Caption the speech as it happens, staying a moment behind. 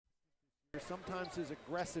Sometimes his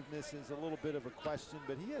aggressiveness is a little bit of a question,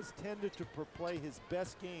 but he has tended to play his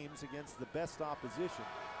best games against the best opposition,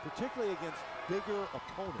 particularly against bigger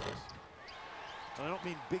opponents. And I don't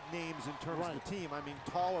mean big names in terms of the team. I mean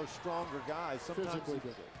taller, stronger guys. Sometimes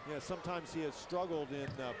sometimes he has struggled in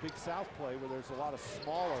Big South play where there's a lot of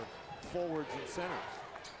smaller forwards and centers.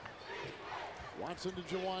 Watson to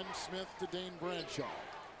Juwan Smith to Dane Bradshaw.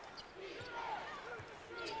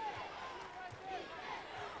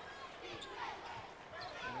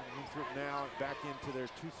 Winthrop now back into their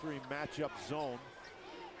 2-3 matchup zone.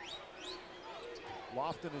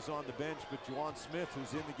 Lofton is on the bench, but Juwan Smith,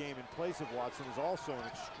 who's in the game in place of Watson, is also an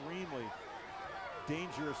extremely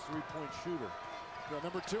dangerous three-point shooter. Yeah,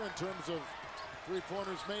 number 2 in terms of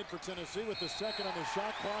three-pointers made for Tennessee, with the second on the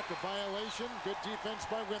shot clock, a violation. Good defense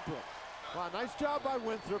by Winthrop. Well, nice job by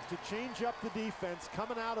Winthrop to change up the defense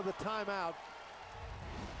coming out of the timeout.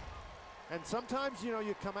 And sometimes, you know,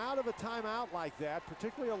 you come out of a timeout like that,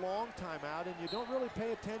 particularly a long timeout, and you don't really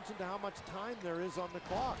pay attention to how much time there is on the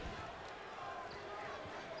clock.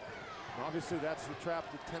 And obviously, that's the trap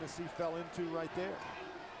that Tennessee fell into right there.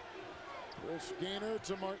 Chris Gaynor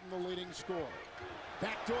to Martin, the leading scorer.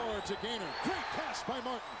 Backdoor to Gaynor. Great pass by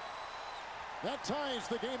Martin. That ties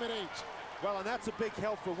the game at 8. Well, and that's a big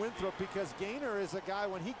help for Winthrop because Gaynor is a guy,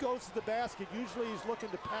 when he goes to the basket, usually he's looking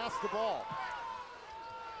to pass the ball.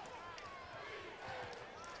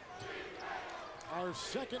 Our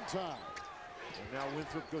second tie. And now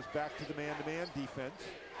Winthrop goes back to the man-to-man defense.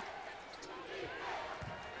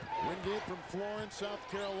 Wingate from Florence,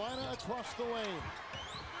 South Carolina, across the lane.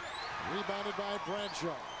 Rebounded by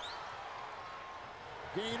Bradshaw.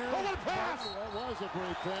 Gaynor. Oh, what a pass! That was a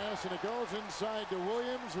great pass, and it goes inside to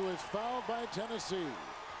Williams, who is fouled by Tennessee.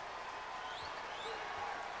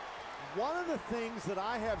 One of the things that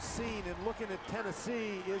I have seen in looking at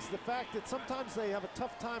Tennessee is the fact that sometimes they have a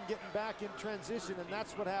tough time getting back in transition, and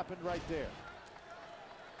that's what happened right there.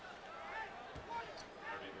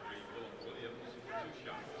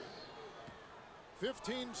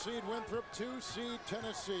 #15 seed Winthrop, 2 seed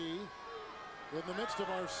Tennessee in the midst of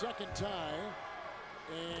our second tie.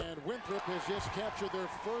 And Winthrop has just captured their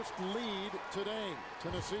first lead today.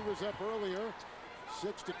 Tennessee was up earlier,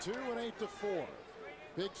 6-2 and 8-4.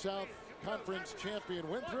 Big South Conference champion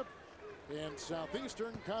Winthrop and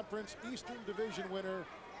Southeastern Conference Eastern Division winner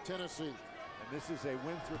Tennessee. And this is a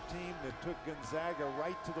Winthrop team that took Gonzaga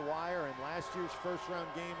right to the wire in last year's first-round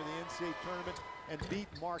game of the NCAA tournament and beat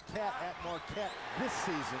Marquette at Marquette this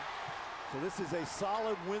season. So this is a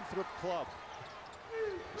solid Winthrop club.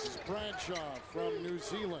 This is Bradshaw from New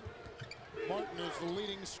Zealand. Martin is the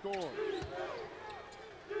leading scorer.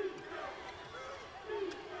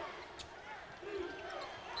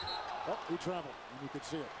 Oh, he traveled, and you could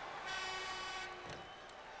see it.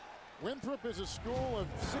 Winthrop is a school of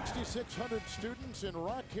 6,600 students in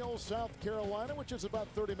Rock Hill, South Carolina, which is about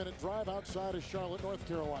a 30-minute drive outside of Charlotte, North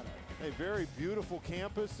Carolina. A very beautiful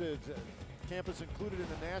campus. It's a campus included in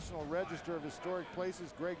the National Register of Historic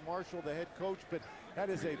Places. Greg Marshall, the head coach, but that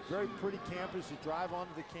is a very pretty campus. You drive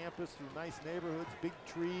onto the campus through nice neighborhoods, big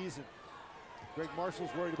trees, and Greg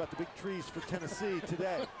Marshall's worried about the big trees for Tennessee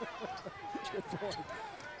today. Good point.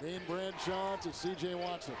 Dane Bradshaw to C.J.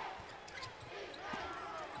 Watson.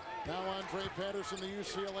 Now Andre Patterson, the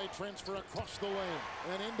UCLA transfer, across the lane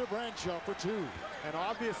and into Bradshaw for 2. And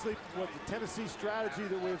obviously, with the Tennessee strategy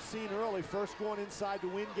that we've seen early, first going inside to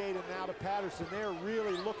Wingate and now to Patterson, they're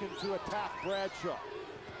really looking to attack Bradshaw.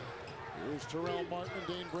 Here's Terrell Martin, and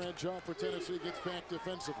Dane Bradshaw for Tennessee gets back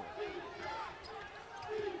defensively.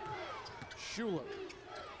 Schuler.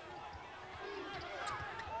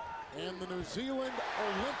 And the New Zealand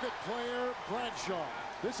Olympic player, Bradshaw.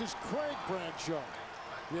 This is Craig Bradshaw.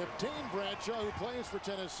 We have Dane Bradshaw, who plays for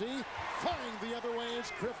Tennessee. Flying the other way is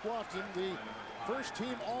Cliff Watson, the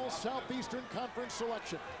first-team All-Southeastern Conference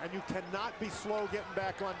selection. And you cannot be slow getting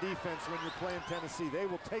back on defense when you're playing Tennessee. They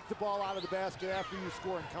will take the ball out of the basket after you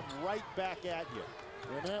score and come right back at you.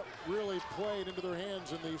 And that really played into their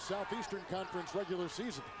hands in the Southeastern Conference regular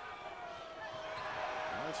season.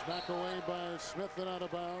 That's knocked away by Smith and out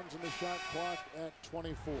of bounds, and the shot clock at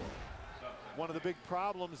 24. One of the big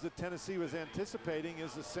problems that Tennessee was anticipating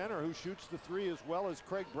is the center who shoots the three as well as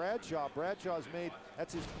Craig Bradshaw. Bradshaw's made,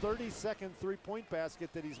 that's his 32nd three-point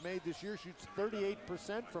basket that he's made this year, shoots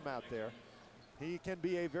 38% from out there. He can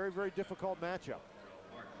be a very, very difficult matchup.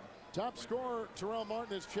 Top scorer Terrell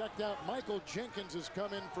Martin has checked out. Michael Jenkins has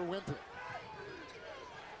come in for Winthrop.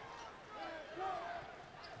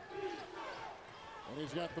 And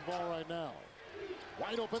he's got the ball right now.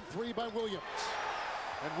 Wide open three by Williams.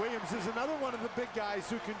 And Williams is another one of the big guys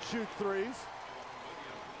who can shoot threes.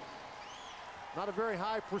 Not a very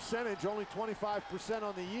high percentage, only 25%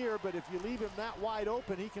 on the year, but if you leave him that wide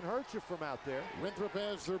open, he can hurt you from out there. Winthrop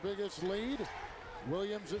has their biggest lead.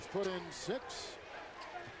 Williams has put in 6.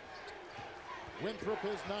 Winthrop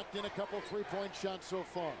has knocked in a couple three-point shots so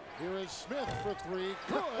far. Here is Smith for 3.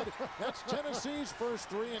 Good. That's Tennessee's first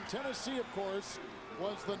 3, and Tennessee, of course,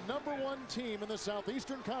 was the #1 team in the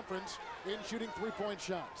Southeastern Conference in shooting three-point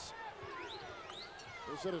shots.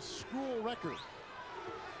 They set a school record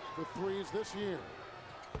for threes this year.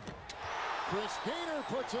 Chris Gaynor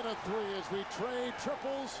puts in a 3 as we trade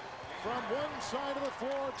triples from one side of the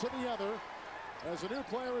floor to the other. As a new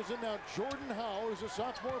player is in now, Jordan Howe, who's a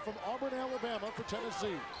sophomore from Auburn, Alabama for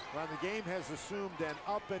Tennessee. Well, the game has assumed an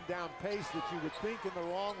up and down pace that you would think in the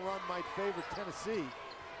long run might favor Tennessee.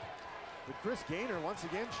 But Chris Gaynor once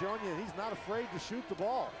again showing you he's not afraid to shoot the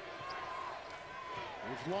ball.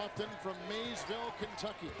 Here's Lofton from Maysville,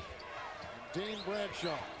 Kentucky. And Dane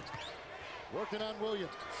Bradshaw working on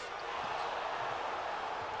Williams.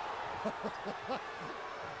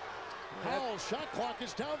 Howell's shot clock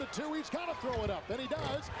is down to 2. He's got to throw it up, and he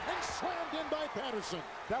does, and slammed in by Patterson.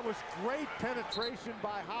 That was great penetration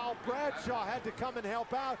by Howell. Bradshaw had to come and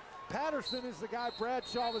help out. Patterson is the guy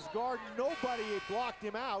Bradshaw was guarding. Nobody had blocked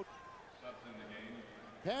him out.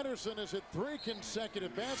 Patterson has hit 3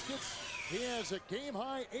 consecutive baskets. He has a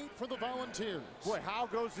game-high 8 for the Volunteers. Boy, Howe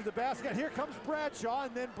goes to the basket. Here comes Bradshaw,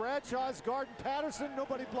 and then Bradshaw is guarding Patterson.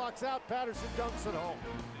 Nobody blocks out. Patterson dunks it home.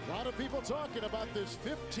 A lot of people talking about this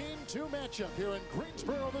 15-2 matchup here in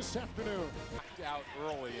Greensboro this afternoon. Out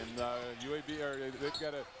early, and they've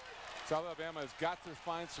got to. South Alabama has got to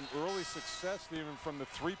find some early success even from the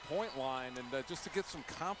three-point line, and just to get some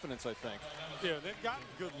confidence, I think. Yeah, they've gotten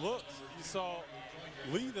good looks. You saw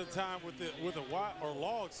Lee the time with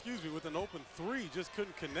an open 3, just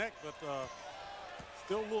couldn't connect, but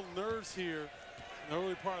still a little nerves here in the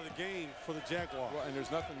early part of the game for the Jaguars. Well, and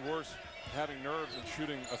there's nothing worse having nerves than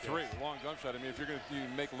shooting a 3, long jump shot. I mean, if you're going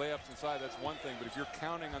to make layups inside, that's one thing, but if you're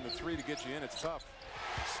counting on the 3 to get you in, it's tough.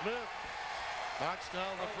 Smith knocks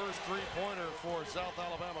down the first three-pointer for South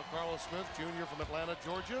Alabama. Carlos Smith, junior from Atlanta,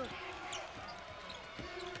 Georgia.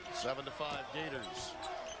 7-5 Gators.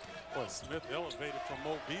 Boy, Smith elevated from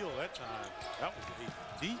Mobile that time. That was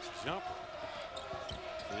a deep jumper.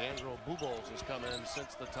 Leandro Bubolz has come in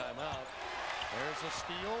since the timeout. There's a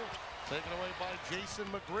steal taken away by Jason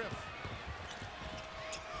McGriff.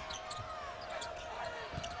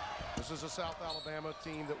 This is a South Alabama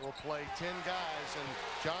team that will play 10 guys, and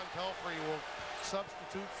John Pelfrey will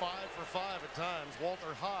substitute 5 for 5 at times.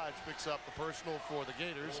 Walter Hodge picks up the personal for the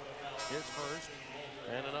Gators, his first.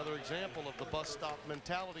 And another example of the bus stop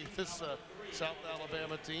mentality, this South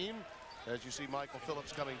Alabama team. As you see Michael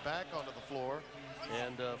Phillips coming back onto the floor.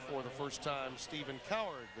 And for the first time, Stephen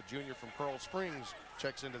Coward, the junior from Coral Springs,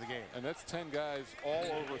 checks into the game. And that's 10 guys all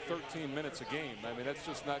over 13 minutes a game. I mean, that's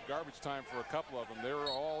just not garbage time for a couple of them. They're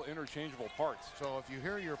all interchangeable parts. So if you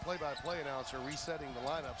hear your play-by-play announcer resetting the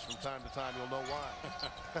lineups from time to time, you'll know why.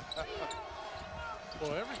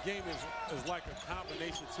 Well, every game is like a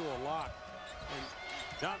combination to a lock. And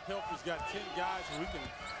John Pelfrey's got 10 guys who we can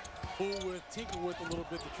fool with, tinker with a little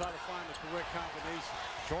bit to try to find the correct combination.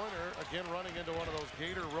 Joyner again running into one of those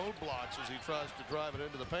Gator roadblocks as he tries to drive it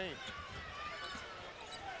into the paint.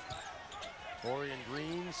 Torian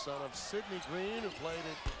Green, son of Sidney Green, who played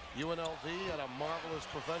at UNLV, had a marvelous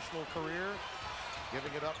professional career,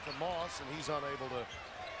 giving it up to Moss, and he's unable to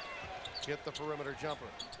get the perimeter jumper.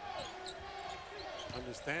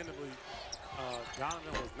 Understandably,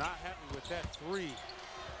 Donovan was not happy with that 3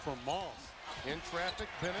 from Moss. In traffic,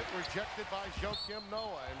 Bennett rejected by Joakim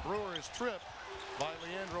Noah, and Brewer is tripped by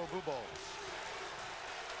Leandro Bubolz.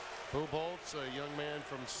 Bubolz, a young man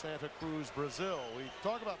from Santa Cruz, Brazil. We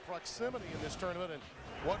talk about proximity in this tournament and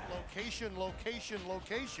what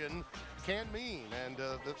location can mean. And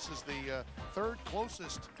this is the third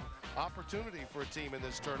closest opportunity for a team in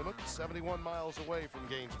this tournament, 71 miles away from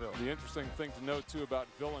Gainesville. The interesting thing to note, too, about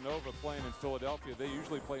Villanova playing in Philadelphia, they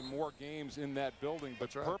usually play more games in that building,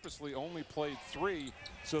 but purposely only played 3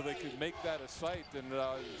 so they could make that a site and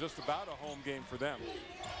just about a home game for them.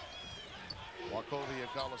 Wachovia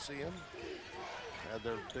Coliseum had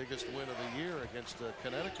their biggest win of the year against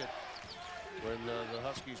Connecticut when the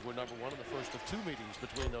Huskies were #1 in the first of 2 meetings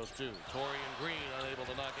between those two. Torian Green unable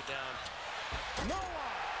to knock it down. Noah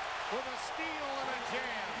with a steal and a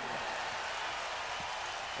jam.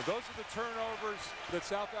 Well, those are the turnovers that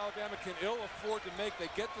South Alabama can ill afford to make. They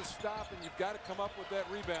get the stop, and you've got to come up with that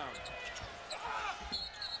rebound.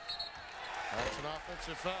 That's an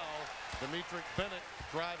offensive foul. Demetric Bennett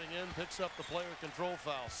driving in, picks up the player control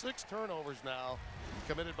foul. 6 turnovers now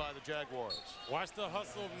committed by the Jaguars. Watch the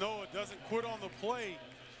hustle of Noah. Doesn't quit on the play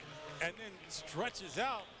and then stretches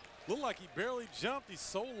out. Looked like he barely jumped. He's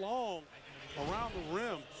so long around the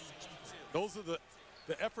rim. Those are the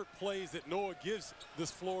effort plays that Noah gives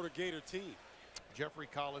this Florida Gator team. Jeffrey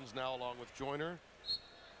Collins now along with Joyner.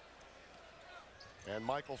 And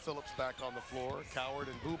Michael Phillips back on the floor. Coward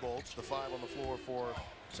and Buboltz, the 5 on the floor for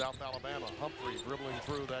South Alabama. Humphrey dribbling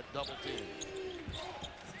through that double team.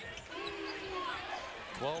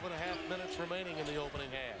 12 and a half minutes remaining in the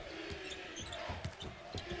opening half.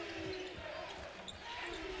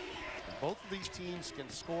 Both of these teams can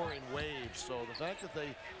score in waves, so the fact that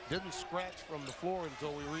they didn't scratch from the floor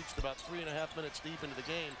until we reached about 3.5 minutes deep into the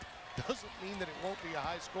game doesn't mean that it won't be a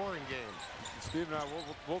high-scoring game. Steve and I,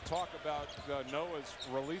 we'll talk about Noah's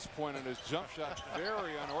release point and his jump shot.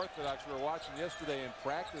 Very unorthodox. We were watching yesterday in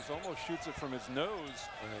practice, almost shoots it from his nose.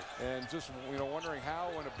 Right. And just, wondering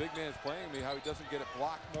how, when a big man is playing me, how he doesn't get it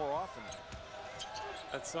blocked more often.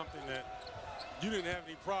 That's something that you didn't have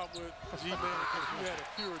any problem with, G-Man, because you had a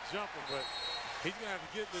pure jumper, but he's going to have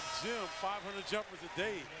to get in the gym 500 jumpers a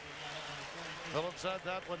day. Phillips had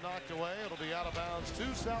that one knocked away. It'll be out of bounds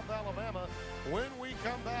to South Alabama when we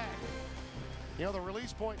come back. You know, the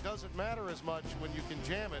release point doesn't matter as much when you can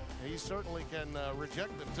jam it. He certainly can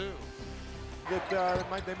reject them too. They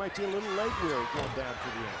might be a little leg weary going down to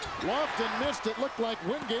the end. Lofton missed it. Looked like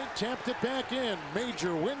Wingate tapped it back in.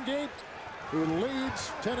 Major Wingate, who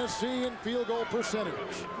leads Tennessee in field goal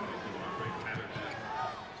percentage.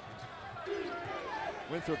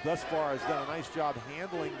 Winthrop thus far has done a nice job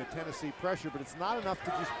handling the Tennessee pressure, but it's not enough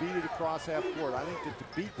to just beat it across half court. I think that to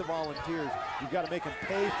beat the Volunteers, you've got to make them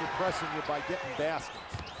pay for pressing you by getting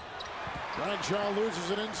baskets. Bradshaw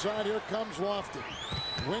loses it inside. Here comes Lofton.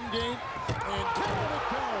 Wingate, and down it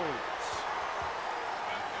goes.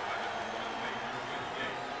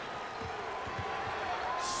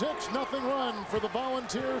 Six 0 run for the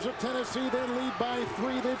Volunteers of Tennessee. They lead by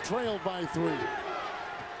 3. They've trailed by 3.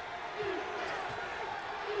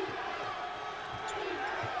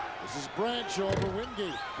 This is Bradshaw over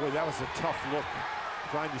Wingate. Boy, that was a tough look,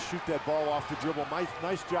 trying to shoot that ball off the dribble.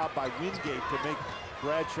 Nice job by Wingate to make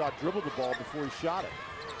Bradshaw dribble the ball before he shot it.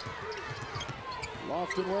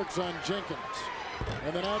 Lofton works on Jenkins.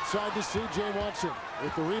 And then outside to C.J. Watson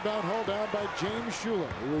with the rebound hauled down by James Shula,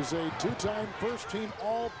 who is a 2-time first-team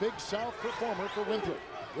All-Big South performer for Winthrop.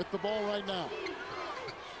 With the ball right now.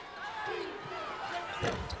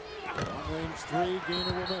 Long-range 3,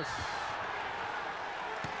 Gainer will miss.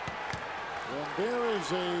 And there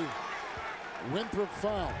is a Winthrop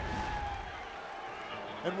foul.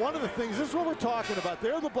 And one of the things, this is what we're talking about.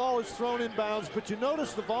 There the ball is thrown in bounds, but you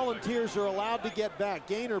notice the Volunteers are allowed to get back.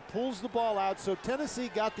 Gainer pulls the ball out, so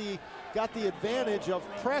Tennessee got the advantage of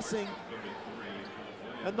pressing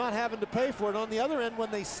and not having to pay for it. On the other end,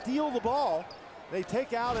 when they steal the ball, they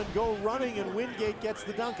take out and go running, and Wingate gets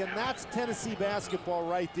the dunk, and that's Tennessee basketball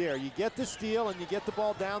right there. You get the steal, and you get the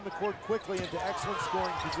ball down the court quickly into excellent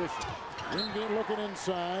scoring position. Wingate looking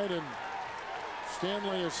inside, and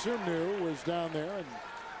Stanley Asumnu was down there. And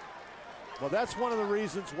well, that's one of the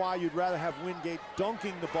reasons why you'd rather have Wingate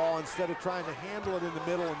dunking the ball instead of trying to handle it in the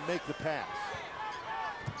middle and make the pass.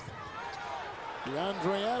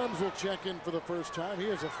 DeAndre Adams will check in for the first time. He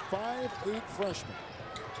is a 5'8" freshman.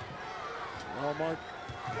 Walmart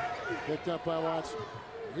picked up by Watson.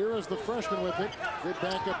 Here is the freshman with it. Good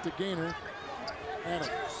back up to Gainer. Adams.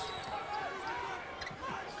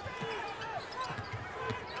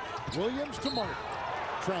 Williams to Martin.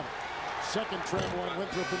 Trammell. Second Trammell on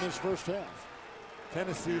Winthrop in this first half.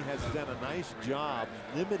 Tennessee has done a nice job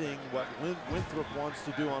limiting what Winthrop wants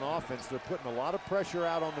to do on offense. They're putting a lot of pressure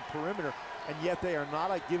out on the perimeter, and yet they are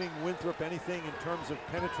not giving Winthrop anything in terms of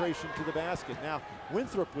penetration to the basket. Now,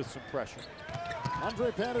 Winthrop with some pressure.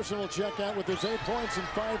 Andre Patterson will check out with his 8 points and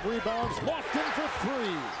 5 rebounds. Lofton for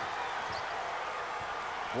 3.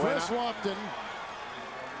 Chris Lofton,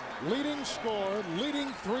 leading scorer,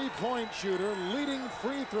 leading three-point shooter, leading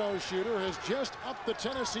free throw shooter, has just upped the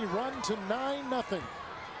Tennessee run to 9-0.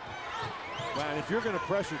 Well, and if you're going to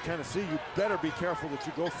pressure Tennessee, you better be careful that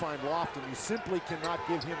you go find Lofton. You simply cannot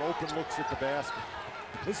give him open looks at the basket.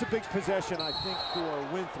 This is a big possession, I think, for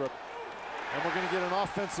Winthrop. And we're going to get an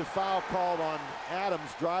offensive foul called on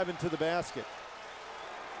Adams driving to the basket.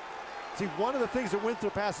 See, one of the things that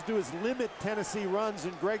Winthrop has to do is limit Tennessee runs,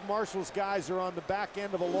 and Greg Marshall's guys are on the back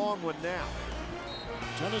end of a long one now.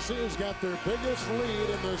 Tennessee has got their biggest lead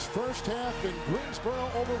in this first half in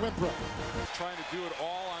Greensboro over Winthrop. Trying to do it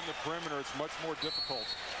all on the perimeter, it's much more difficult.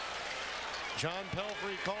 John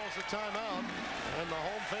Pelfrey calls a timeout, and the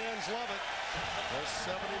home fans love it. They're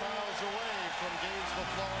 70 miles away from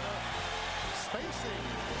Gainesville, Florida. spacing.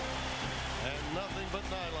 And nothing but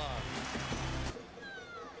nylon.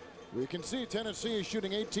 We can see Tennessee is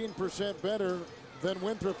shooting 18% better than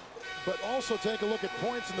Winthrop, but also take a look at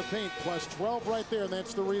points in the paint, plus 12 right there, and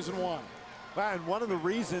that's the reason why. And one of the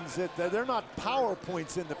reasons that they're not power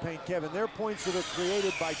points in the paint, Kevin. They're points that are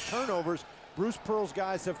created by turnovers. Bruce Pearl's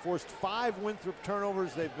guys have forced 5 Winthrop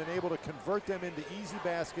turnovers. They've been able to convert them into easy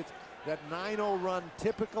baskets. That 9-0 run,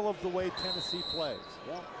 typical of the way Tennessee plays.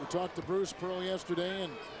 Well, we talked to Bruce Pearl yesterday,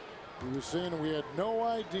 and he was saying we had no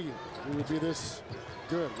idea we would be this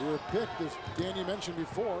good. We were picked, as Danny mentioned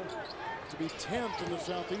before, to be 10th in the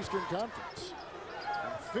Southeastern Conference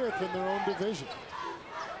and 5th in their own division.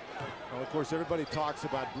 Well, of course, everybody talks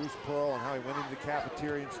about Bruce Pearl and how he went into the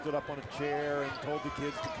cafeteria and stood up on a chair and told the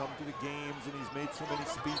kids to come to the games, and he's made so many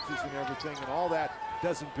speeches and everything, and all that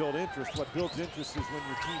doesn't build interest. What builds interest is when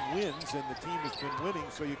your team wins, and the team has been winning,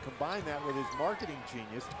 so you combine that with his marketing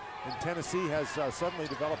genius, and Tennessee has suddenly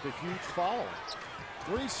developed a huge following.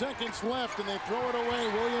 3 seconds left, and they throw it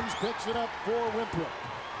away. Williams picks it up for Winthrop.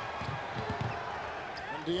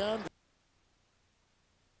 And DeAndre.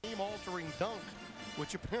 Game-altering dunk,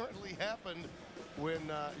 which apparently happened when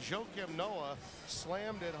Joakim Noah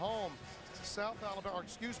slammed it home. South Alabama, or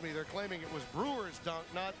excuse me, they're claiming it was Brewer's dunk,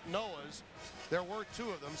 not Noah's. There were 2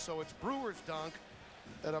 of them, so it's Brewer's dunk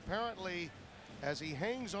that apparently, as he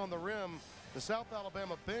hangs on the rim, the South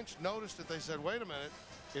Alabama bench noticed it. They said, wait a minute,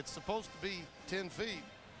 it's supposed to be 10 feet.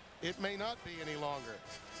 It may not be any longer.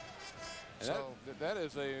 So that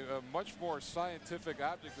is a much more scientific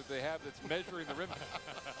object that they have that's measuring the rim.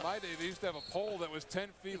 My day, they used to have a pole that was 10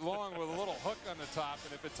 feet long with a little hook on the top,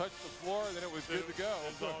 and if it touched the floor, then it was good to go.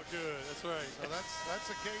 It's all good. That's right. So that's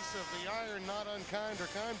a case of the iron not unkind or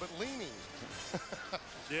kind, but leaning.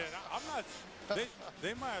 Yeah, I'm not.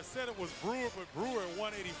 They might have said it was Brewer, but Brewer at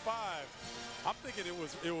 185. I'm thinking it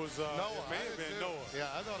was Noah. It may have been Noah. Yeah,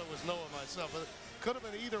 I thought it was Noah myself. But it could have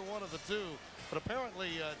been either one of the 2. But apparently,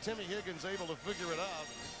 Timmy Higgins able to figure it out.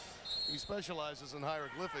 He specializes in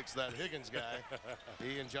hieroglyphics, that Higgins guy.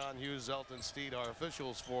 He and John Hughes, Elton Steed are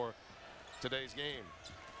officials for today's game.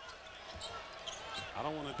 I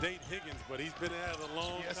don't want to date Higgins, but he's been at it a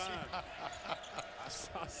long time.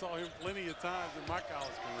 I saw him plenty of times in my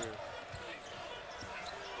college career.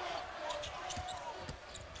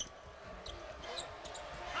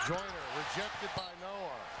 Joyner rejected by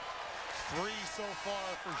Noah. 3 so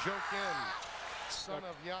far for Joakim, son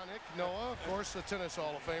of Yannick Noah, of course, the tennis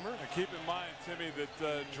Hall of Famer. And keep in mind, Timmy,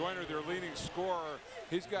 that Joyner, their leading scorer,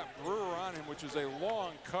 he's got Brewer on him, which is a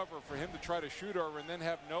long cover for him to try to shoot over, and then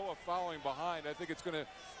have Noah following behind. I think it's going to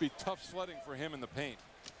be tough sledding for him in the paint.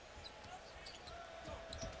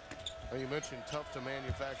 Well, you mentioned tough to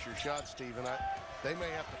manufacture shots, Stephen. They may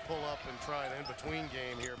have to pull up and try an in-between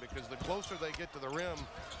game here, because the closer they get to the rim,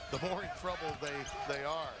 the more in trouble they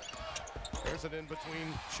are. There's an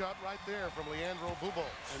in-between shot right there from Leandro Bubo.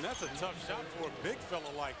 And that's a tough shot for a big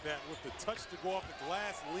fella like that, with the touch to go off the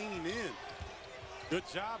glass, leaning in. Good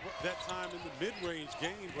job that time in the mid-range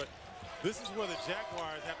game, but this is where the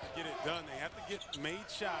Jaguars have to get it done. They have to get made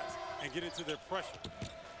shots and get into their pressure.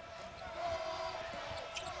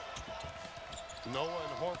 Noah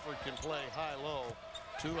and Horford can play high-low.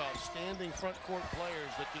 2 outstanding front court players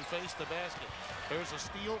that can face the basket. There's a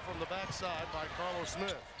steal from the backside by Carlos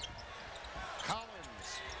Smith.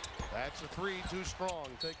 Collins, that's a 3, too strong,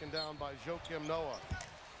 taken down by Joakim Noah.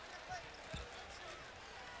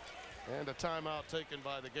 And a timeout taken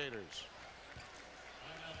by the Gators.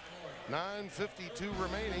 9:52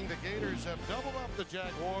 remaining. The Gators have doubled up the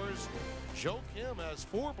Jaguars. Joakim has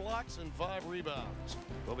 4 blocks and 5 rebounds.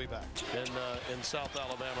 We'll be back in South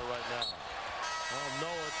Alabama right now.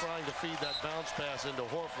 Noah trying to feed that bounce pass into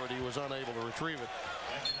Horford. He was unable to retrieve it.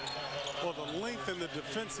 Well, the length and the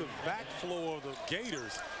defensive backflow of the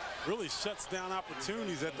Gators really shuts down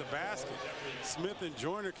opportunities at the basket. Smith and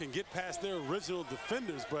Joyner can get past their original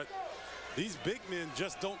defenders, but these big men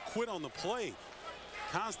just don't quit on the play.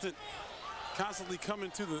 Constantly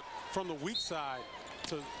coming from the weak side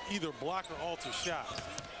to either block or alter shots.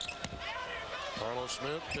 Carlos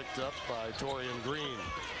Smith picked up by Torian Green.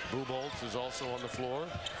 Buboltz is also on the floor.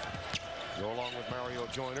 Go along with Mario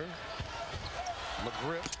Joyner.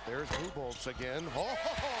 McGriff, there's Buboltz again. Oh,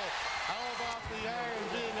 how about the iron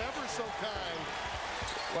being ever so kind?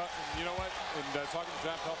 Well, you know what? And talking to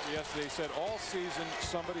John Pelfrey yesterday, he said all season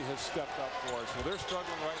somebody has stepped up for us. So they're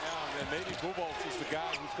struggling right now, and maybe Buboltz is the guy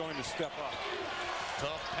who's going to step up.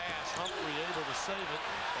 Tough pass. Humphrey able to save it.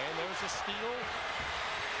 And there's a steal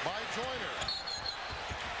by Joyner.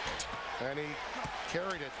 And he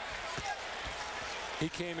carried it. He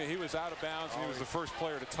came in, he was out of bounds, and he was the first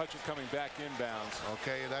player to touch it coming back inbounds.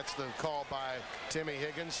 Okay, that's the call by Timmy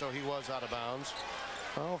Higgins, so he was out of bounds.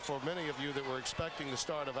 Well, for many of you that were expecting the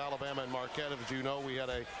start of Alabama and Marquette, as you know, we had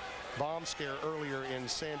a bomb scare earlier in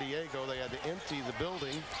San Diego. They had to empty the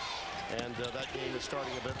building, and that game is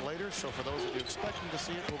starting a bit later. So for those of you expecting to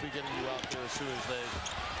see it, we'll be getting you out there as soon as they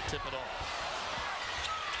tip it off.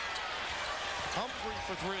 Humphrey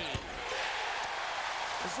for three.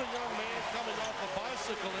 This is a young man coming off a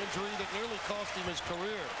bicycle injury that nearly cost him his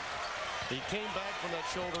career. He came back from that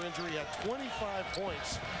shoulder injury, had 25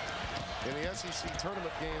 points in the SEC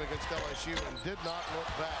tournament game against LSU, and did not look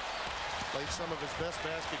back. Played some of his best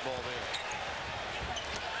basketball there.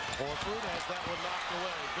 Horford has that one knocked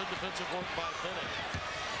away. Good defensive work by Bennett.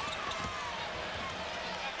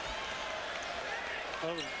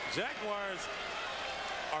 Well, the Jaguars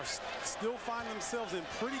are still finding themselves in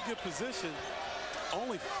pretty good position.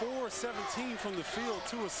 Only 4 of 17 from the field,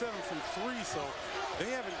 2 of 7 from 3, so they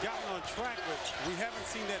haven't gotten on track, but we haven't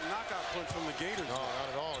seen that knockout punch from the Gators. No, not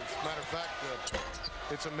at all. As a matter of fact,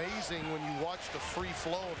 it's amazing when you watch the free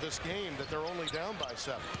flow of this game that they're only down by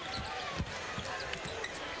 7.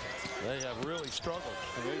 They have really struggled.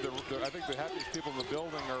 I think the happiest people in the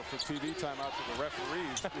building are for TV timeouts to the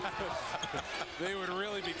referees. They would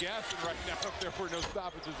really be gassing right now if there were no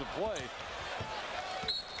stoppages of play.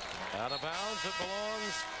 Out of bounds, it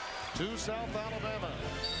belongs to South Alabama.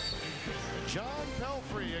 John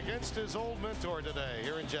Pelfrey against his old mentor today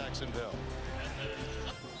here in Jacksonville.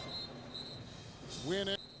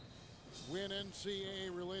 Win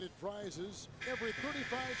NCAA related prizes every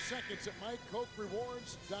 35 seconds at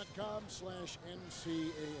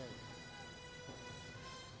MikeCokeRewards.com/NCAA.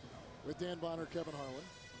 With Dan Bonner, Kevin Harlan.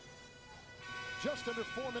 Just under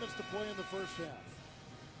 4 minutes to play in the first half.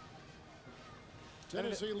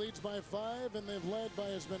 Tennessee leads by 5, and they've led by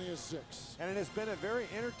as many as 6. And it has been a very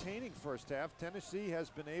entertaining first half. Tennessee has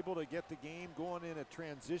been able to get the game going in a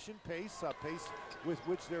transition pace, a pace with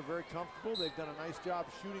which they're very comfortable. They've done a nice job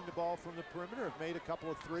shooting the ball from the perimeter, have made a couple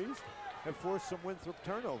of threes, have forced some Winthrop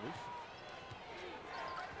turnovers.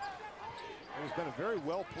 It has been a very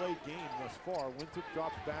well-played game thus far. Winthrop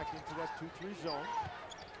drops back into that 2-3 zone.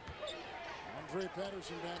 Andre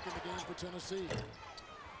Patterson back in the game for Tennessee.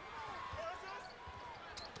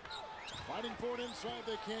 Fighting for it inside,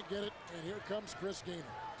 they can't get it, and here comes Chris Gaynor.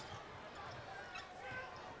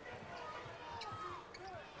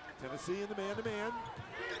 Tennessee in the man-to-man.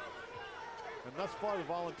 And thus far, the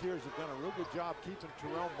Volunteers have done a real good job keeping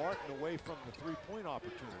Terrell Martin away from the three-point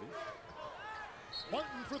opportunities.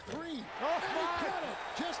 Martin for 3. Oh, he got it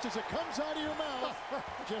just as it comes out of your mouth.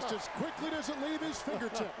 Just as quickly does it leave his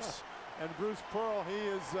fingertips. And Bruce Pearl, he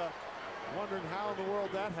is wondering how in the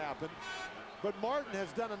world that happened. But Martin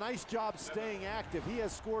has done a nice job staying active. He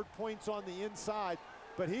has scored points on the inside,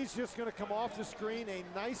 but he's just going to come off the screen. A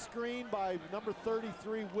nice screen by number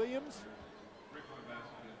 33, Williams.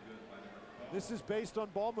 This is based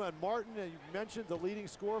on ball movement. Martin, you mentioned the leading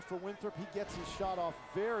scorer for Winthrop. He gets his shot off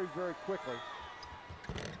very, very quickly.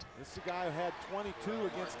 This is a guy who had 22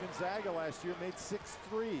 against Gonzaga last year, made 6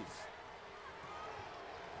 threes.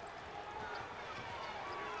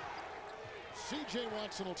 C.J.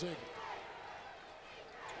 Watson will take it.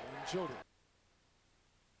 And Jody.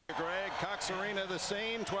 Greg, Cox Arena the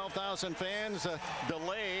same, 12,000 fans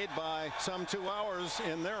delayed by some 2 hours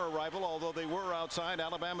in their arrival, although they were outside.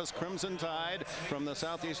 Alabama's Crimson Tide from the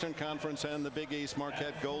Southeastern Conference and the Big East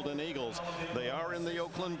Marquette Golden Eagles. They are in the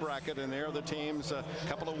Oakland bracket, and they're the teams. A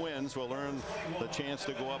couple of wins will earn the chance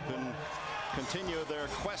to go up and continue their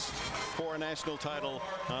quest for a national title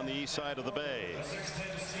on the east side of the bay.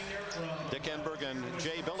 Dick Enberg and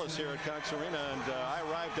Jay Billis here at Cox Arena, and I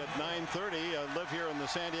arrived at 9:30. Live here in the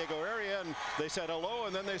San Diego area, and they said hello,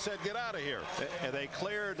 and then they said get out of here. And they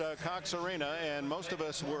cleared Cox Arena, and most of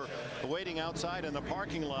us were waiting outside in the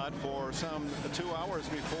parking lot for some 2 hours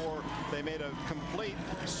before they made a complete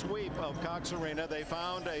sweep of Cox Arena. They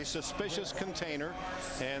found a suspicious container,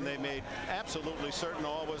 and they made absolutely certain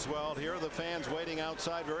all was well. Here are the fans waiting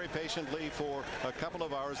outside very patiently for a couple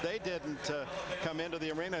of hours. They didn't come into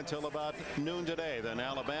the arena until about noon today. Then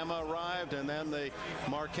Alabama arrived, and then the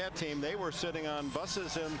Marquette team, they were sitting on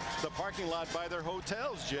buses in the parking lot by their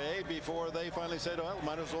hotels, Jay, before they finally said, well,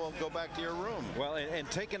 might as well go back to your room. Well, and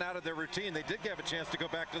taken out of their routine, they did have a chance to go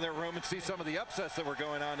back to their room and see some of the upsets that were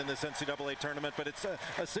going on in this NCAA tournament, but it's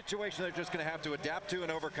a situation they're just going to have to adapt to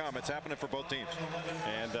and overcome. It's happening for both teams.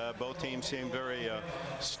 And both teams seem very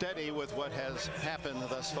steady with what has happened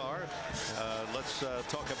thus far. Let's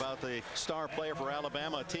talk about the star player for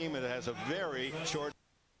Alabama, a team that has a very short.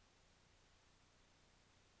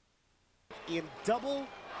 In double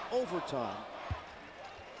overtime,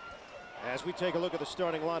 As we take a look at the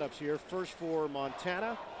starting lineups here, first for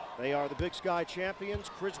Montana, they are the Big Sky champions: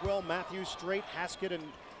 Criswell, Matthews, Strait, Haskett, and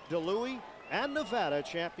DeLuey. And Nevada,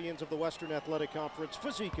 champions of the Western Athletic Conference: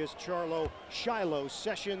 Fazekas, Charlo, Shiloh,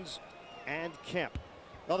 Sessions, and Kemp.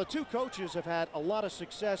 Now, the two coaches have had a lot of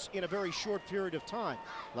success in a very short period of time.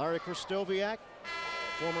 Larry Krzysztofiak,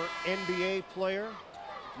 former NBA player,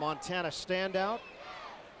 Montana standout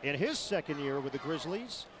in his second year with the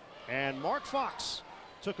Grizzlies. And Mark Fox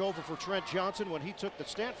took over for Trent Johnson when he took the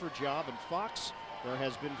Stanford job. And Fox, there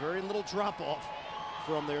has been very little drop-off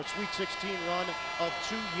from their Sweet 16 run of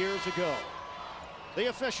 2 years ago. The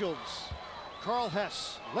officials: Carl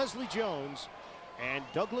Hess, Leslie Jones, and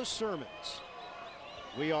Douglas Sermons.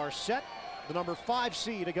 We are set. The number 5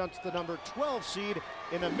 seed against the number 12 seed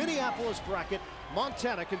in the Minneapolis bracket.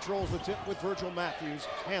 Montana controls the tip with Virgil Matthews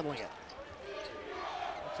handling it.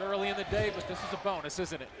 It's early in the day, but this is a bonus,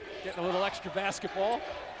 isn't it? Getting a little extra basketball.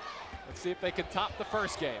 Let's see if they can top the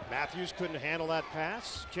first game. Matthews couldn't handle that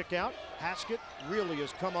pass. Kick out. Haskett really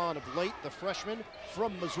has come on of late, the freshman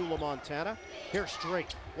from Missoula, Montana. Here's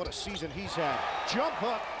Strait. What a season he's had. Jump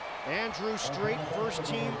hook. Andrew Strait, first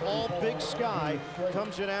team all Big Sky,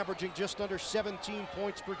 comes in averaging just under 17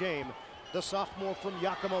 points per game. The sophomore from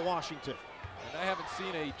Yakima, Washington. And I haven't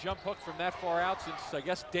seen a jump hook from that far out since, I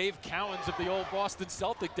guess, Dave Cowens of the old Boston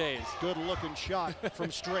Celtic days. Good looking shot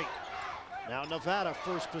from Strait. Now Nevada,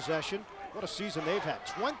 first possession. What a season they've had,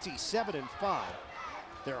 27-5.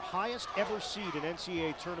 Their highest ever seed in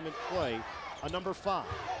NCAA tournament play, a number 5.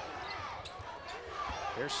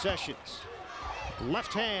 Here's Sessions.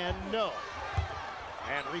 Left hand, no.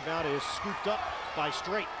 And rebound is scooped up by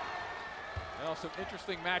Strait. Well, some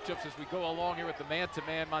interesting matchups as we go along here with the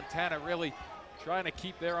man-to-man. Montana really trying to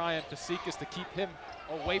keep their eye on Fazekas to keep him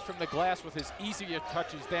away from the glass with his easier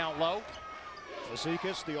touches down low.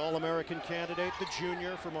 Fazekas, the All-American candidate, the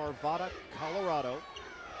junior from Arvada, Colorado.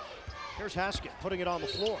 Here's Haskett putting it on the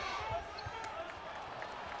floor.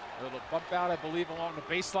 A little bump out, I believe, along the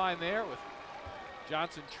baseline there with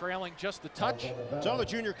Johnson trailing just the touch. So the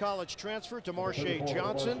junior college transfer to Marsha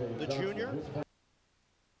Johnson, the junior.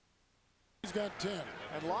 He's got 10.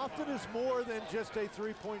 And Lofton is more than just a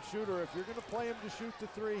three-point shooter. If you're going to play him to shoot the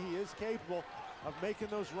three, he is capable of making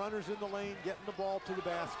those runners in the lane, getting the ball to the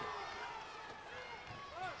basket.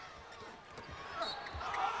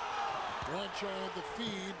 Bradshaw had the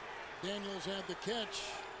feed. Daniels had the catch.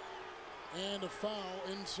 And a foul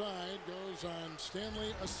inside goes on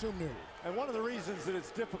Stanley Asumnu. And one of the reasons that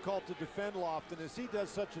it's difficult to defend Lofton is he does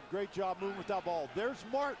such a great job moving with that ball. There's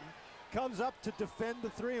Martin, comes up to defend the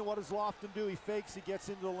three, and what does Lofton do? He fakes, he gets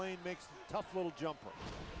into the lane, makes a tough little jumper.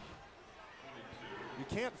 You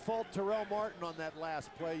can't fault Terrell Martin on that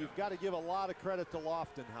last play. You've got to give a lot of credit to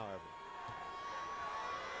Lofton, however.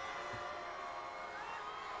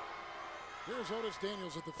 Here's Otis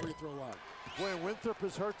Daniels at the free throw line. Boy, and Winthrop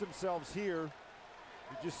has hurt themselves here.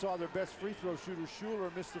 You just saw their best free throw shooter,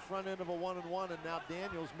 Schuler, miss the front end of a 1-and-1, and now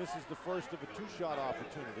Daniels misses the first of a 2-shot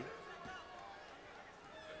opportunity.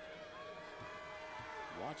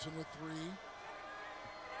 Watson with 3.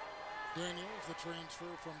 Daniels, the transfer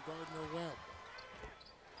from Gardner-Webb.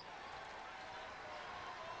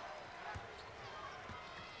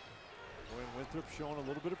 Boy, and Winthrop showing a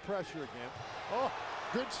little bit of pressure again. Oh,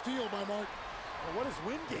 good steal by Martin. Well, what is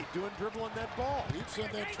Wingate doing dribbling that ball? He'd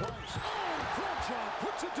said that twice. Oh, Bradshaw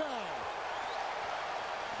puts it down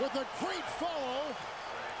with a great follow,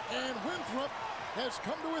 and Winthrop has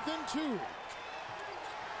come to within 2.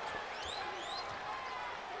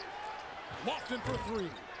 Lofton for 3.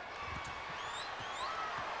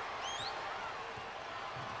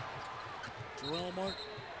 Terrell Martin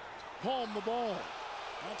palmed the ball.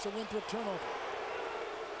 That's a Winthrop turnover.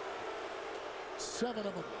 7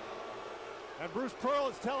 of them. And Bruce Pearl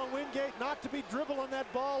is telling Wingate not to be dribbling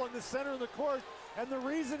that ball in the center of the court. And the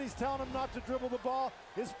reason he's telling him not to dribble the ball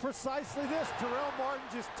is precisely this. Terrell Martin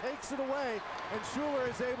just takes it away, and Schuler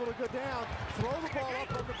is able to go down, throw the ball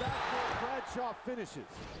up on the backcourt. Bradshaw finishes.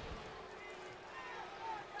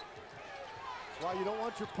 That's why you don't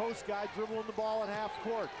want your post guy dribbling the ball at half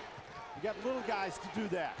court. You got little guys to do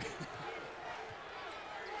that.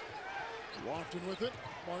 Lofton with it.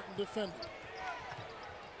 Martin defending.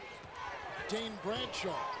 Dane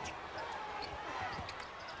Bradshaw.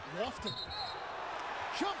 Lofton.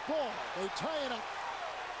 Jump ball. They tie it up.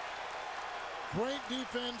 Great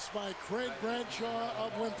defense by Craig Bradshaw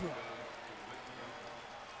of Winthrop.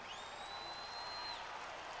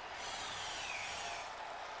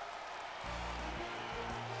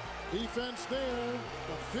 Defense there.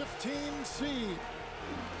 The 15 seed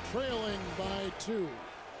trailing by 2.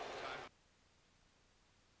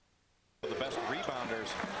 The best rebound rebounders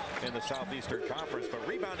in the Southeastern Conference, but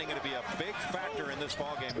rebounding going to be a big factor in this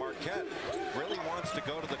ballgame. Marquette really wants to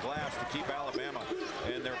go to the glass to keep Alabama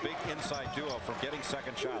and their big inside duo from getting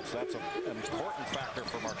second shots. That's an important factor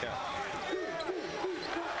for Marquette.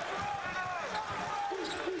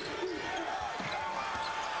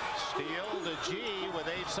 Steele to G with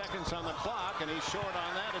 8 seconds on the clock, and he's short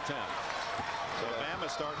on that attempt. So Alabama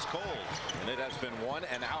starts cold. And it has been 1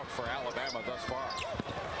 and out for Alabama thus far.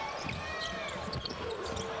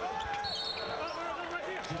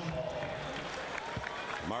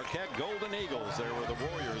 Marquette Golden Eagles. There were the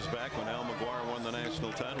Warriors back when Al McGuire won the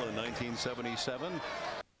national title in 1977.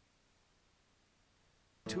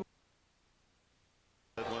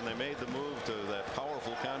 When they made the move to that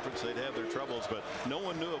powerful conference, they'd have their troubles, but no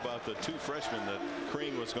one knew about the 2 freshmen that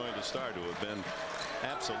Crean was going to start, who have been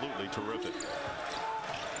absolutely terrific.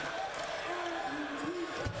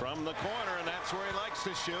 From the corner, and that's where he likes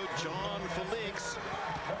to shoot, John Felix.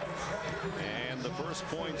 And the first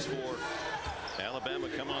points for Alabama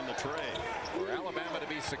come on the tray. For Alabama to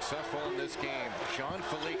be successful in this game, John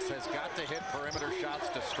Felix has got to hit perimeter shots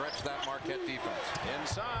to stretch that Marquette defense.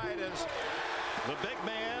 Inside is the big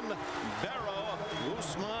man, Barrow,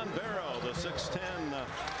 Ousmane Barrow, the 6'10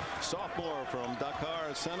 sophomore from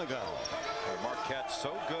Dakar, Senegal. Marquette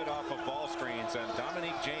so good off of ball screens, and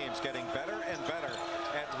Dominique James getting better and better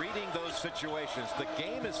at reading those situations. The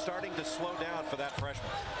game is starting to slow down for that freshman.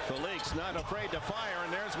 Felix not afraid to fire,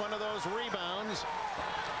 and there's one of those rebounds.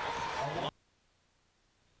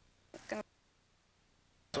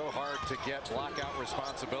 So hard to get blockout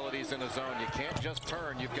responsibilities in a zone. You can't just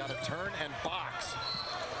turn. You've got to turn and box.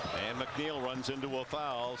 And McNeil runs into a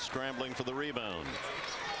foul, scrambling for the rebound.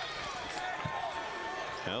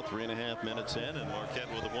 Now 3.5 minutes in, and Marquette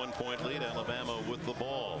with a 1-point lead. Alabama with the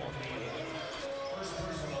ball.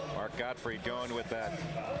 Mark Gottfried going with that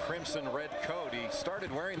crimson red coat. He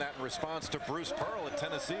started wearing that in response to Bruce Pearl at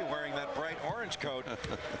Tennessee wearing that bright orange coat. And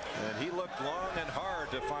he looked long and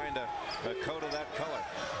hard to find a coat of that color.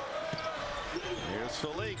 Here's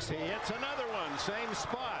Felix. He hits another one. Same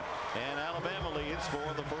spot. And Alabama leads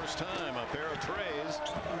for the first time. A pair of trays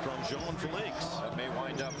from Jean Felix. That may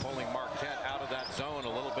wind up pulling Marquette out of that zone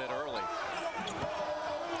a little bit early.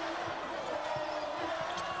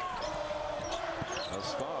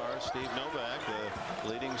 Thus far, Steve Novak, the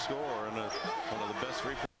leading scorer and one of the best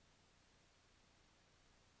three-point.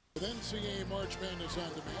 With NCAA March Madness on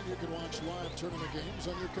demand, you can watch live tournament games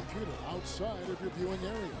on your computer outside of your viewing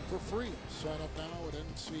area for free. Sign up now at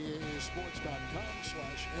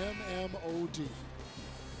ncaasports.com/MMOD.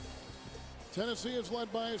 Tennessee is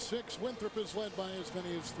led by 6. Winthrop is led by as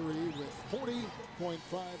many as 3 with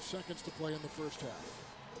 40.5 seconds to play in the first half.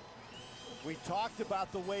 We talked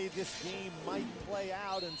about the way this game might play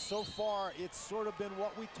out, and so far it's sort of been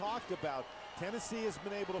what we talked about. Tennessee has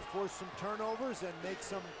been able to force some turnovers and make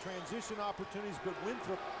some transition opportunities, but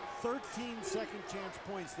Winthrop, 13 second chance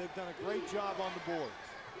points. They've done a great job on the boards.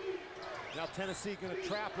 Now Tennessee going to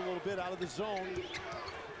trap a little bit out of the zone.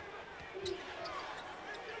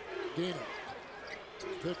 Gainer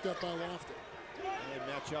picked up by Lofton. And they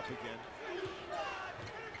match up again.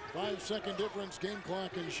 5-second difference, game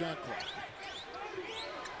clock and shot clock.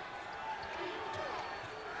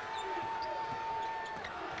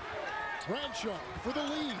 Bradshaw for the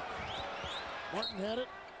lead. Martin had it,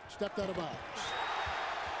 stepped out of bounds.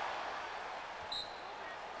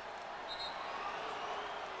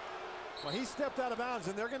 Well, he stepped out of bounds,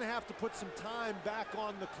 and they're going to have to put some time back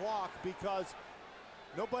on the clock because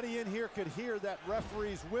nobody in here could hear that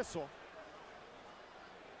referee's whistle.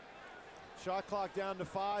 Shot clock down to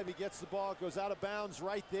 5. He gets the ball, goes out of bounds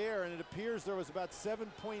right there, and it appears there was about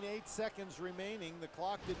 7.8 seconds remaining. The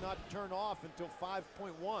clock did not turn off until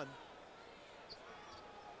 5.1.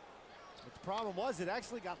 But the problem was it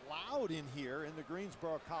actually got loud in here in the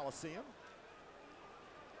Greensboro Coliseum.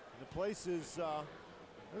 And the place is,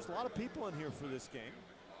 there's a lot of people in here for this game.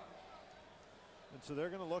 And so they're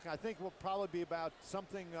going to look, I think will probably be about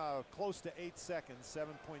something close to 8 seconds,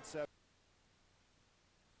 7.7.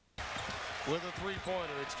 With a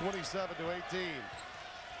three-pointer, it's 27-18.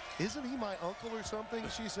 Isn't he my uncle or something,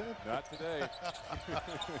 she said? Not today.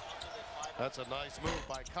 That's a nice move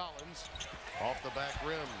by Collins. Off the back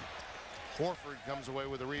rim. Horford comes away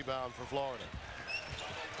with a rebound for Florida.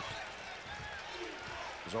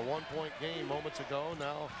 It was a one-point game moments ago.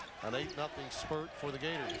 Now an 8-0 spurt for the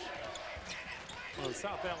Gators. Well,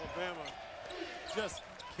 South Alabama just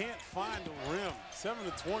can't find the rim.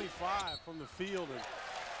 7-25 from the field and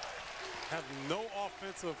have no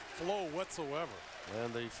offensive flow whatsoever.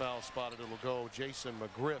 And the foul spotted. It'll go Jason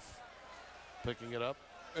McGriff picking it up.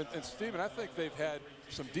 And Stephen, I think they've had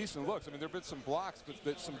some decent looks. I mean, there have been some blocks,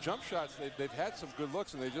 but some jump shots, they've had some good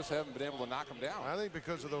looks, and they just haven't been able to knock them down. I think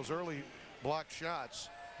because of those early block shots,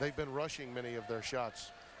 they've been rushing many of their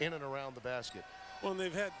shots in and around the basket. Well, and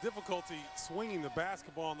they've had difficulty swinging the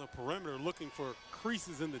basketball on the perimeter, looking for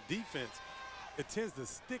creases in the defense. It tends to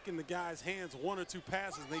stick in the guy's hands one or two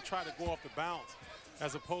passes, and they try to go off the bounce,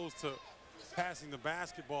 as opposed to passing the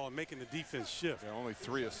basketball and making the defense shift. Yeah, only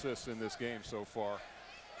 3 assists in this game so far.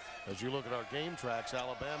 As you look at our game tracks,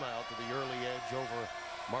 Alabama out to the early edge over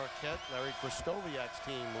Marquette. Larry Kristoviak's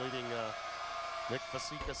team leading Nick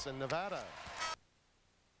Fazekas in Nevada.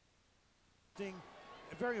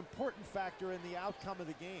 A very important factor in the outcome of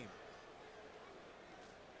the game.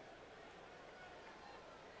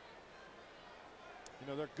 You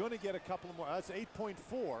know, they're going to get a couple more. That's 8.4,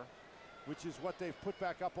 which is what they've put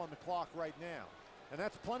back up on the clock right now. And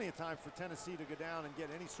that's plenty of time for Tennessee to go down and get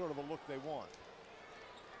any sort of a look they want.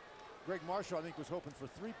 Greg Marshall, I think, was hoping for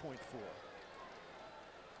 3.4.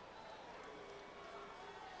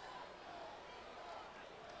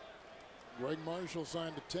 Greg Marshall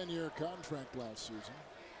signed a 10-year contract last season.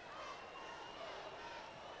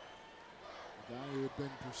 A guy who had been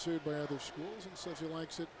pursued by other schools and says he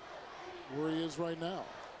likes it where he is right now,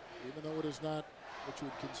 even though it is not what you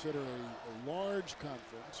would consider a large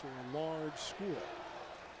conference or a large school.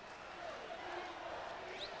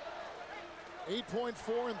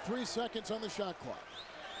 8.4 and 3 seconds on the shot clock.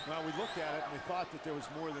 Well, we looked at it and we thought that there was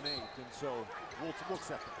more than 8, and so we'll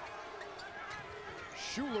set it.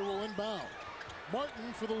 Schuler will inbound.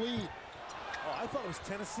 Martin for the lead. Oh, I thought it was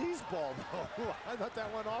Tennessee's ball, though. I thought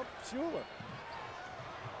that went off Schuler.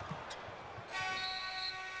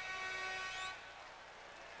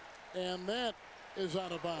 And that is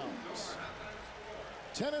out of bounds.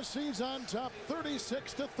 Tennessee's on top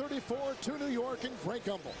 36-34 to New York and Greg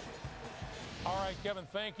Gumbel. All right, Kevin,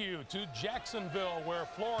 thank you. To Jacksonville, where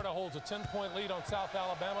Florida holds a 10-point lead on South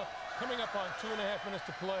Alabama. Coming up on 2.5 minutes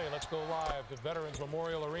to play. Let's go live to Veterans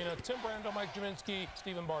Memorial Arena. Tim Brando, Mike Jaminski,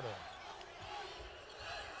 Stephen Bardo.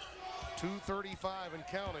 2:35 and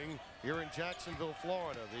counting here in Jacksonville,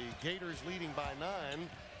 Florida. The Gators leading by 9.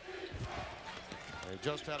 They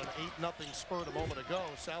just had an 8-0 spurt a moment ago.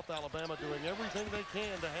 South Alabama doing everything they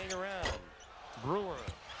can to hang around. Brewer.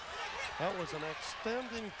 That was an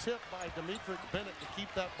extending tip by Demetric Bennett to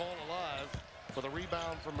keep that ball alive for the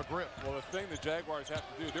rebound from McGriff. Well, the thing the Jaguars have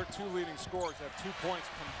to do, their 2 leading scorers have 2 points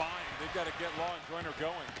combined. They've got to get Law and Joyner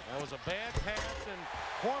going. That was a bad pass, and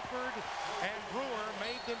Horford and Brewer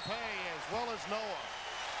made them pay, as well as Noah.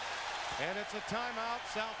 And it's a timeout,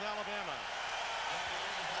 South Alabama.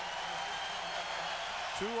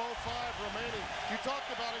 2:05 remaining. You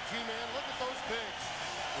talked about it, G-Man. Look at those bigs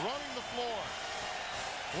running the floor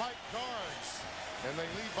like guards, and they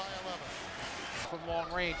lead by 11. From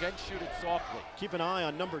long range and shoot it softly. Keep an eye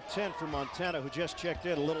on number 10 for Montana, who just checked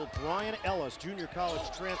in. A little Brian Ellis, junior college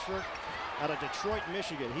transfer out of Detroit,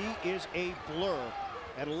 Michigan. He is a blur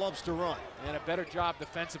and loves to run. And a better job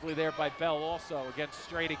defensively there by Bell also against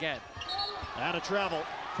Strait again. Out of travel.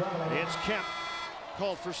 It's Kemp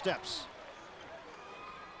called for steps.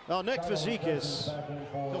 Well, Nick Fazekas,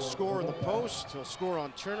 he'll score in the post, he'll score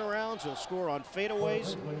on turnarounds, he'll score on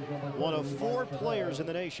fadeaways. One of 4 players in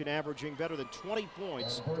the nation averaging better than 20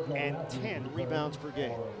 points and 10 rebounds per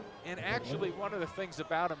game. And actually, one of the things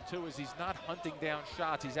about him, too, is he's not hunting down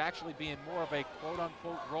shots. He's actually being more of a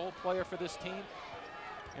quote-unquote role player for this team.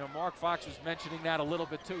 You know, Mark Fox was mentioning that a little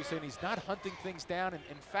bit, too. He's saying he's not hunting things down, and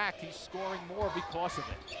in fact, he's scoring more because of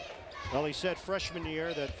it. Well, he said freshman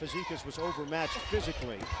year that Fazekas was overmatched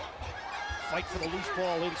physically. Fight for the loose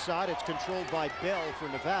ball inside. It's controlled by Bell for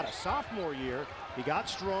Nevada. Sophomore year, he got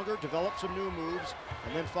stronger, developed some new moves,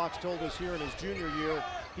 and then Fox told us here in his junior year,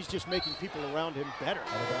 he's just making people around him better.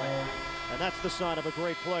 And that's the sign of a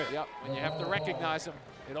great player. Yep, when you have to recognize him,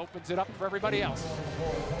 it opens it up for everybody else.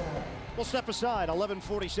 We'll step aside,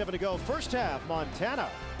 11:47 to go. First half, Montana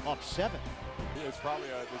up 7. It's probably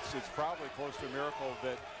close to a miracle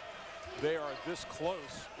that they are this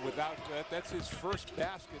close without that. That's his first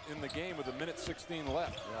basket in the game with 1:16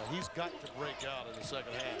 left. Yeah, he's got to break out in the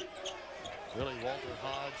second half. Really, Walter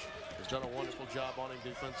Hodge has done a wonderful job on him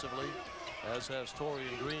defensively, as has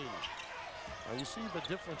Torian Green. Now you see the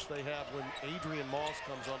difference they have when Adrian Moss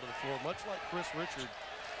comes onto the floor. Much like Chris Richard,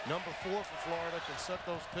 number 4 for Florida can set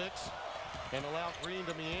those picks and allow Green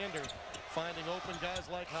to meander, finding open guys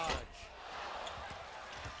like Hodge.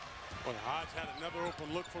 Well, Hodge had another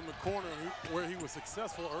open look from the corner where he was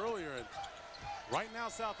successful earlier. And right now,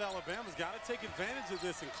 South Alabama's got to take advantage of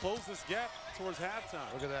this and close this gap towards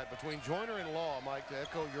halftime. Look at that. Between Joyner and Law, Mike, to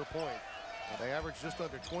echo your point, They average just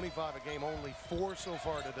under 25 a game, only 4 so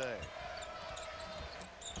far today.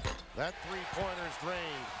 That three-pointer is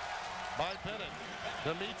drained by Bennett.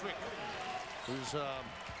 Dimitri, who's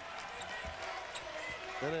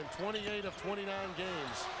been in 28 of 29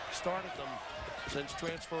 games, started them since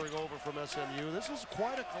transferring over from SMU. This is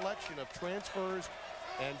quite a collection of transfers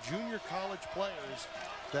and junior college players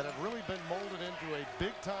that have really been molded into a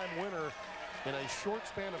big-time winner in a short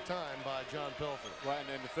span of time by John Pelfrey. Right,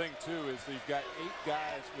 and the thing, too, is you've got 8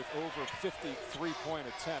 guys with over 50 three-point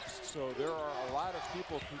attempts, so there are a lot of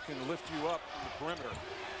people who can lift you up in the perimeter.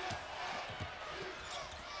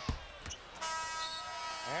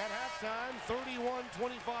 At halftime,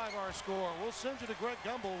 31-25 our score. We'll send you to Greg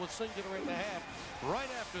Gumbel with Singular at the half. Right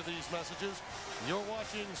after these messages, you're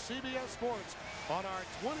watching CBS Sports on our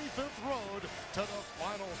 25th road to the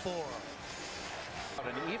Final Four.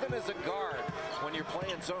 And even as a guard, when you're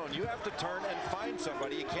playing zone, you have to turn and find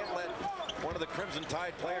somebody. You can't let one of the Crimson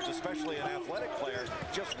Tide players, especially an athletic player,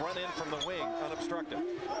 just run in from the wing unobstructed.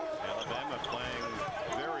 Alabama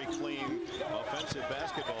playing very clean offensive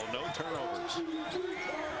basketball, no turnovers.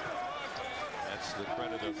 That's the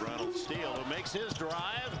credit of Ronald Steele, who makes his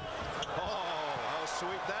drive. Oh, how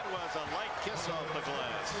sweet that was, a light kiss off the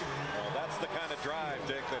glass. Well, that's the kind of drive,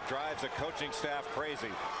 Dick, that drives a coaching staff crazy.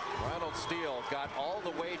 Ronald Steele got all the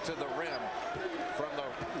way to the rim from the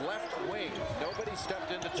left wing. Nobody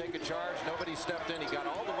stepped in to take a charge. Nobody stepped in. He got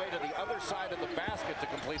all the way to the other side of the basket to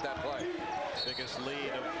complete that play. Biggest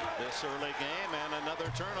lead of this early game, and another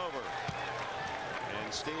turnover.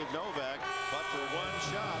 And Steve Novak, but for one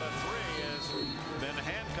shot, a three, has been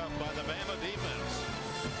handcuffed by the Bama defense.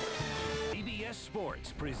 CBS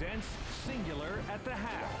Sports presents Singular at the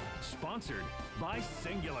Half, sponsored by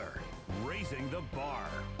Singular, raising the bar.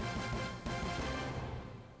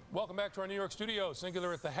 Welcome back to our New York studio,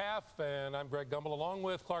 Singular at the half, and I'm Greg Gumbel along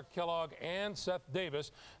with Clark Kellogg and Seth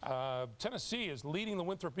Davis. Tennessee is leading the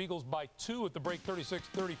Winthrop Eagles by 2 at the break,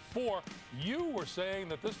 36-34. You were saying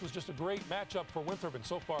that this was just a great matchup for Winthrop, and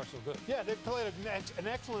so far so good. Yeah, they've played an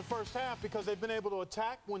excellent first half because they've been able to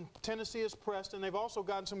attack when Tennessee is pressed, and they've also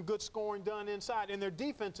gotten some good scoring done inside, and their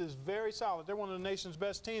defense is very solid. They're one of the nation's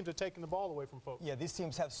best teams at taking the ball away from folks. Yeah, these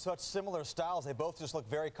teams have such similar styles. They both just look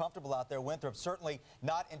very comfortable out there. Winthrop certainly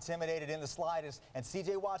not intimidated in the slightest, and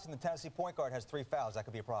C.J. Watson, the Tennessee point guard, has 3 fouls. That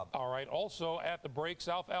could be a problem. All right, also at the break,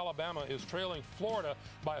 South Alabama is trailing Florida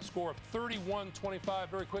by a score of 31-25.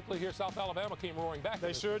 Very quickly here, South Alabama came roaring back.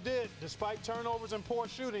 They sure did. Despite turnovers and poor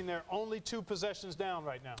shooting, they're only 2 possessions down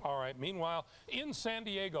right now. All right, meanwhile, in San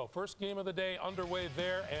Diego, first game of the day underway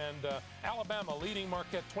there, and Alabama leading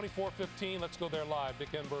Marquette 24-15. Let's go there live.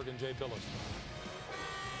 Dick Enberg and Jay Billis.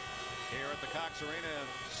 Here at the Cox Arena,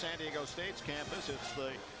 San Diego State's campus, it's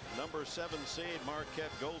the number 7 seed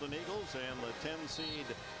Marquette Golden Eagles and the 10 seed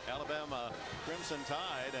Alabama Crimson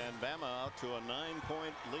Tide, and Bama out to a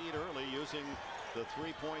 9-point lead early using the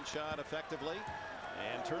 3-point shot effectively,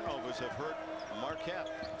 and turnovers have hurt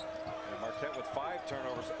Marquette. And Marquette with 5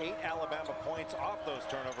 turnovers, 8 Alabama points off those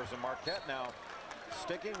turnovers, and Marquette now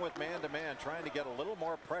sticking with man-to-man, trying to get a little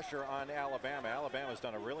more pressure on Alabama. Alabama's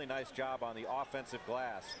done a really nice job on the offensive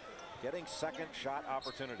glass, getting second shot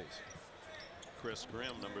opportunities. Chris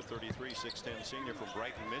Grimm, number 33, 6'10 senior from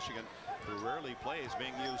Brighton, Michigan, who rarely plays,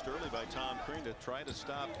 being used early by Tom Crean to try to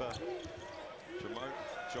stop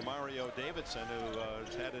Jamario Davidson, who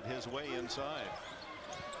has had it his way inside.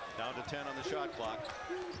 Down to 10 on the shot clock.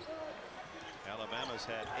 Alabama's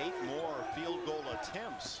had 8 more field goal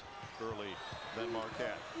attempts early than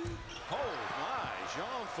Marquette. Oh my,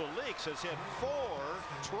 Jean Felix has hit 4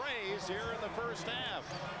 trays here in the first half.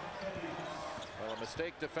 Well, a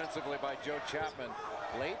mistake defensively by Joe Chapman.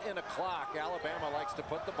 Late in a clock, Alabama likes to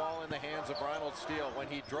put the ball in the hands of Ronald Steele. When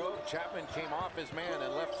he drove, Chapman came off his man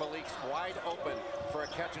and left Felix wide open for a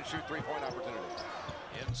catch-and-shoot 3-point opportunity.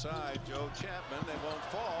 Inside, Joe Chapman, they won't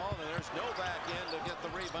fall, and there's no back end to get the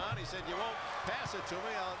rebound. He said, you won't pass it to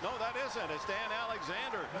me. No, that isn't. It's Dan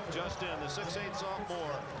Alexander just in, the 6'8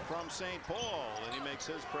 sophomore from St. Paul, and he makes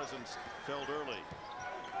his presence felt early.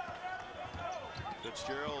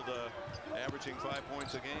 Fitzgerald averaging 5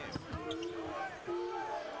 points a game.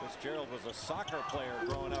 Fitzgerald was a soccer player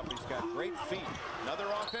growing up. He's got great feet. Another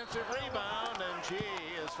offensive rebound, and G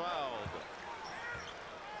is fouled.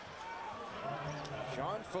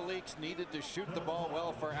 Jean Felix needed to shoot the ball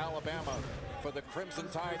well for Alabama for the Crimson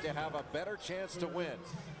Tide to have a better chance to win.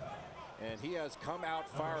 And he has come out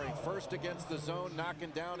firing, first against the zone,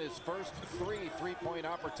 knocking down his first 3 3-point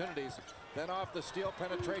opportunities. Then off the steal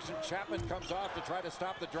penetration, Chapman comes off to try to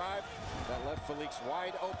stop the drive. That left Felix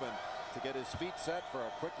wide open to get his feet set for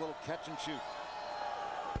a quick little catch and shoot.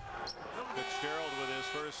 Fitzgerald with his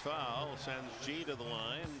first foul sends G to the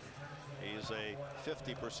line. He's a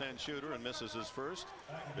 50% shooter and misses his first.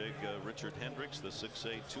 Big Richard Hendricks, the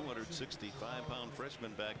 6'8", 265-pound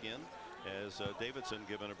freshman, back in as Davidson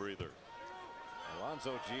given a breather.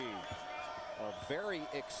 Alonzo G, a very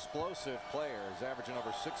explosive player. He's averaging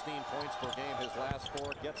over 16 points per game his last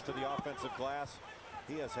 4. Gets to the offensive glass.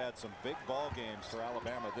 He has had some big ball games for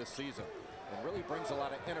Alabama this season and really brings a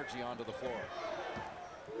lot of energy onto the floor.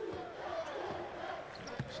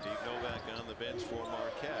 Steve Novak on the bench for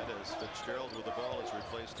Marquette as Fitzgerald with the ball has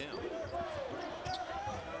replaced him.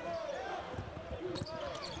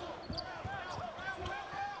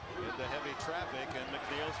 Into heavy traffic and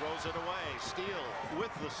McNeil throws it away. Steele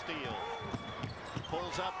with the steal.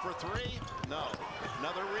 Pulls up for 3. No.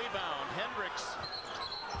 Another rebound. Hendricks.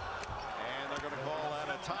 And they're going to call that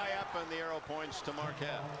a tie-up, and the arrow points to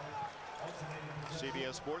Marquette.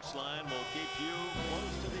 CBS Sports Line will keep you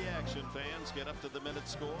close to the action, fans. Get up to the minute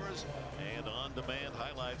scores and on-demand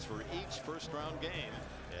highlights for each first-round game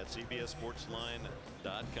at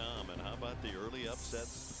CBSSportsLine.com. And how about the early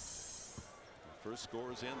upsets? First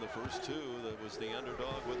scores in the first 2. That was the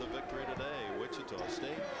underdog with a victory today. Wichita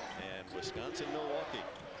State and Wisconsin-Milwaukee.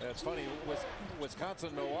 It's funny,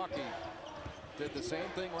 Wisconsin-Milwaukee did the same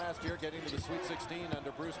thing last year, getting to the Sweet 16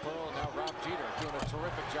 under Bruce Pearl, and now Rob Jeter doing a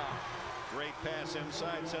terrific job. Great pass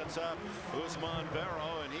inside, sets up Usman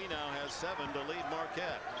Barrow, and he now has 7 to lead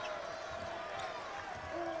Marquette.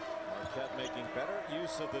 Marquette making better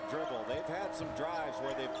use of the dribble. They've had some drives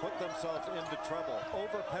where they've put themselves into trouble,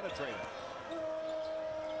 over-penetrating.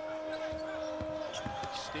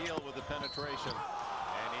 Steele with the penetration,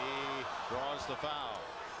 and he draws the foul.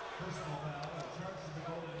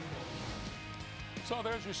 So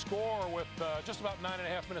there's your score with just about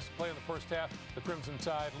 9.5 minutes to play in the first half. The Crimson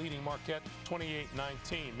Tide leading Marquette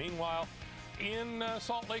 28-19. Meanwhile, in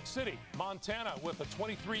Salt Lake City, Montana with a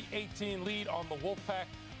 23-18 lead on the Wolfpack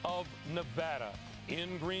of Nevada.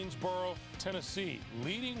 In Greensboro, Tennessee,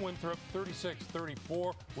 leading Winthrop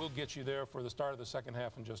 36-34. We'll get you there for the start of the second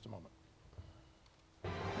half in just a moment.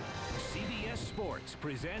 CBS Sports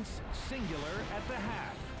presents Singular at the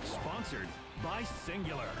Half, sponsored by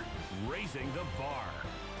Singular, raising the bar.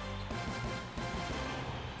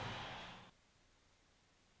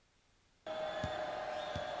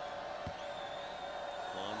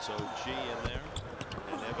 Alonzo G in there,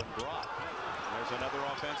 and Evan Brock. There's another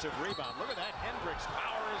offensive rebound. Look at that. Hendricks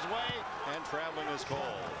power his way, and traveling is Cole.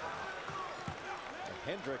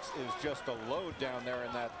 Hendricks is just a load down there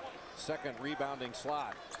in that second rebounding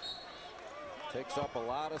slot. Takes up a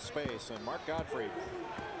lot of space, and Mark Gottfried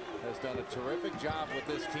has done a terrific job with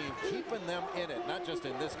this team, keeping them in it, not just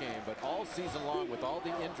in this game, but all season long with all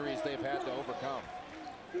the injuries they've had to overcome.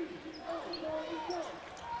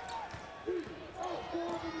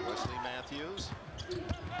 Wesley Matthews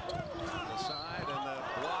on the side, and the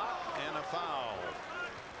block, and a foul.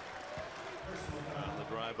 On the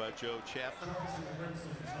drive by Joe Chapman.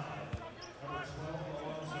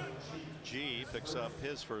 G picks up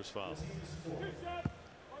his first foul.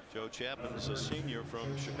 Joe Chapman is a senior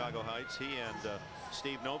from Chicago Heights. He and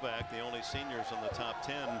Steve Novak, the only seniors on the top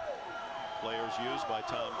 10 players used by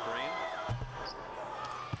Tom Crean.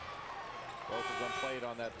 Both of them played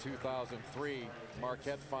on that 2003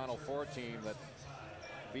 Marquette Final Four team that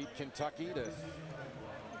beat Kentucky to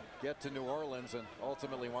get to New Orleans and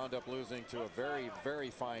ultimately wound up losing to a very, very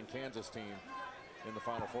fine Kansas team in the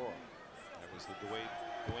Final Four. That was the Dwayne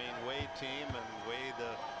Wade team, and Wade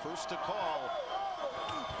first to call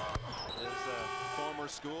his former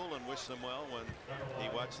school and wish them well when he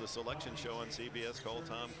watched the selection show on CBS, called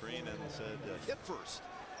Tom Crean and said, hit first.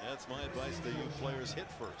 That's my advice to you players, hit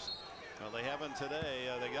first. Well, they haven't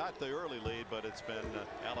today. They got the early lead, but it's been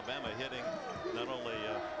Alabama hitting not only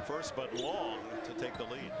first but long to take the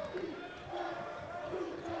lead.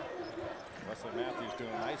 Wesley Matthews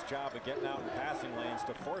doing a nice job of getting out in passing lanes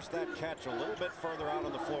to force that catch a little bit further out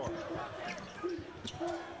on the floor.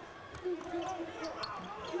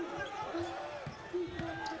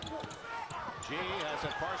 G has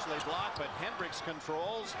it partially blocked, but Hendricks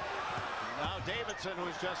controls. Now Davidson,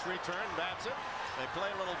 who's just returned, bats it. They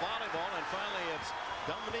play a little volleyball, and finally it's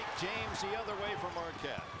Dominique James the other way from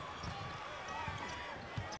Marquette.